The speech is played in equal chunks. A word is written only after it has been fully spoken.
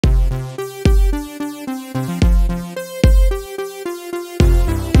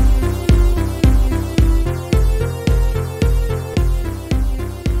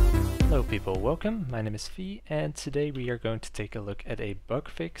welcome, my name is Fee, and today we are going to take a look at a bug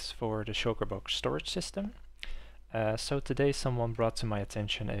fix for the Shulker box storage system. So today someone brought to my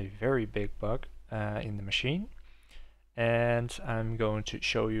attention a very big bug in the machine, and I'm going to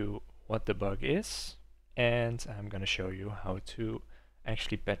show you what the bug is, and I'm going to show you how to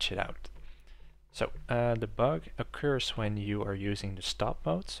actually patch it out. So the bug occurs when you are using the stop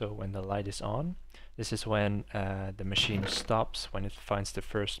mode, so when the light is on. This is when the machine stops when it finds the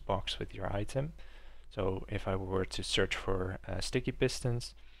first box with your item. So if I were to search for sticky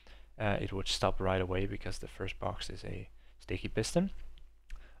pistons, it would stop right away because the first box is a sticky piston.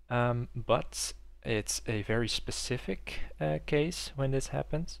 But it's a very specific case when this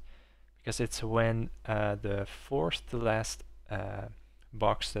happens, because it's when the fourth to last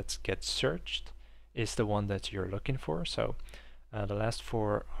box that gets searched is the one that you're looking for. So the last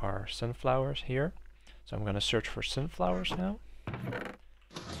four are sunflowers here. So I'm going to search for sunflowers now.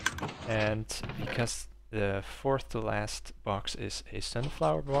 And because the fourth to last box is a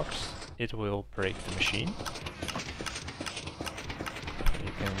sunflower box, it will break the machine.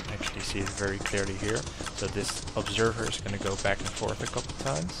 You can actually see it very clearly here. So this observer is going to go back and forth a couple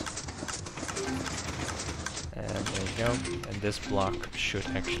times. And there you go. And this block should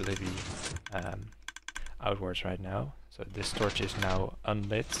actually be outwards right now. So this torch is now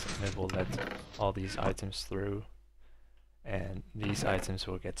unlit, and it will let all these items through. And these items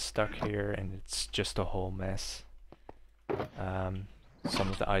will get stuck here, and it's just a whole mess. Some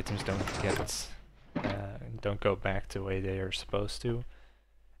of the items don't go back the way they are supposed to,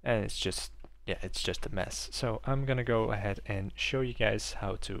 and it's just a mess. So I'm gonna go ahead and show you guys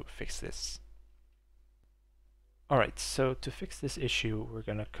how to fix this. Alright, so to fix this issue, we're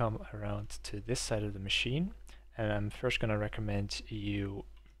gonna come around to this side of the machine, and I'm first gonna recommend you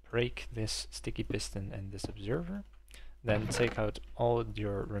break this sticky piston and this observer. Then take out all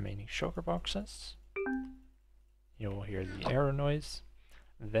your remaining shulker boxes. You'll hear the error noise.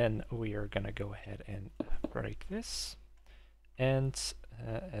 Then we are gonna go ahead and break this. And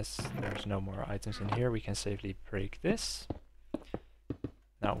as there's no more items in here, we can safely break this.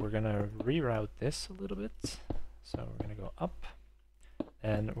 Now we're gonna reroute this a little bit. So we're gonna go up,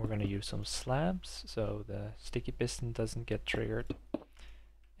 and we're gonna use some slabs so the sticky piston doesn't get triggered.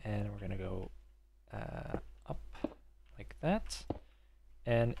 And we're gonna go up like that,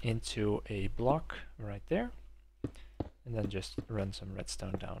 and into a block right there, and then just run some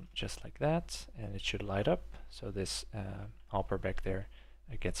redstone down just like that, and it should light up. So this hopper back there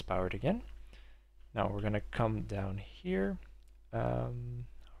gets powered again. Now we're gonna come down here. I'm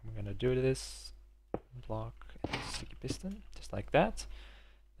gonna do this block and sticky piston just like that,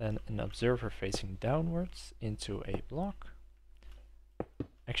 then an observer facing downwards into a block.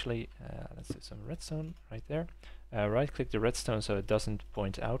 Actually, let's do some redstone right there. Right click the redstone so it doesn't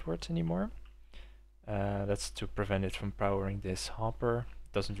point outwards anymore. That's to prevent it from powering this hopper.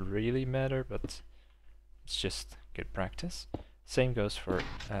 Doesn't really matter, but it's just good practice. Same goes for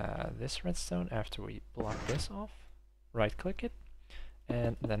this redstone. After we block this off, right click it,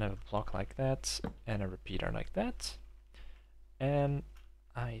 and then have a block like that and a repeater like that. And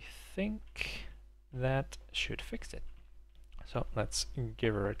I think that should fix it. So let's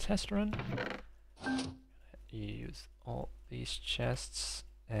give her a test run. Use all these chests,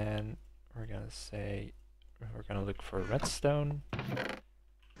 and we're gonna look for redstone.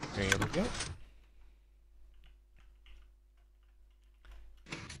 Here we go.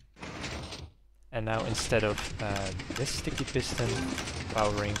 And now instead of this sticky piston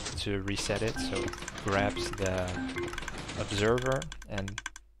powering to reset it, so it grabs the observer and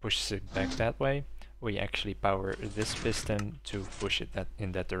pushes it back that way, we actually power this piston to push it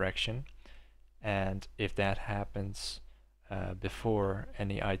in that direction. And if that happens before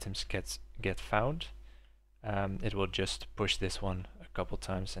any items get found, it will just push this one a couple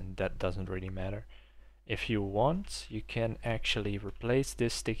times, and that doesn't really matter. If you want, you can actually replace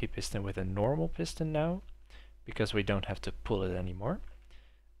this sticky piston with a normal piston now, because we don't have to pull it anymore.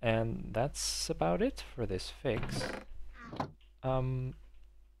 And that's about it for this fix.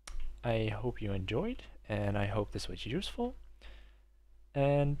 I hope you enjoyed, and I hope this was useful.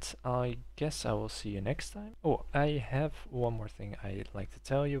 And I guess I will see you next time. Oh, I have one more thing I'd like to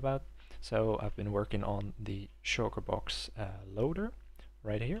tell you about. So I've been working on the Shulker box loader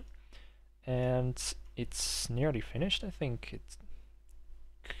right here, and it's nearly finished. I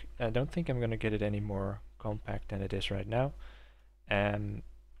don't think I'm gonna get it any more compact than it is right now. And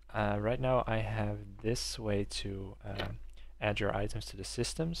right now I have this way to add your items to the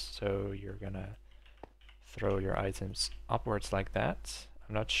systems. So you're gonna throw your items upwards like that.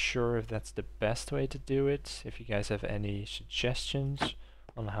 I'm not sure if that's the best way to do it. If you guys have any suggestions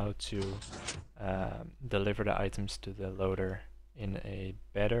on how to deliver the items to the loader in a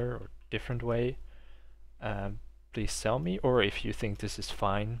better or different way, please tell me. Or if you think this is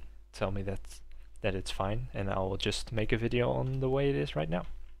fine, tell me that it's fine, and I will just make a video on the way it is right now.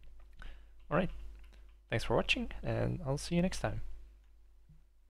 Alright, thanks for watching, and I'll see you next time.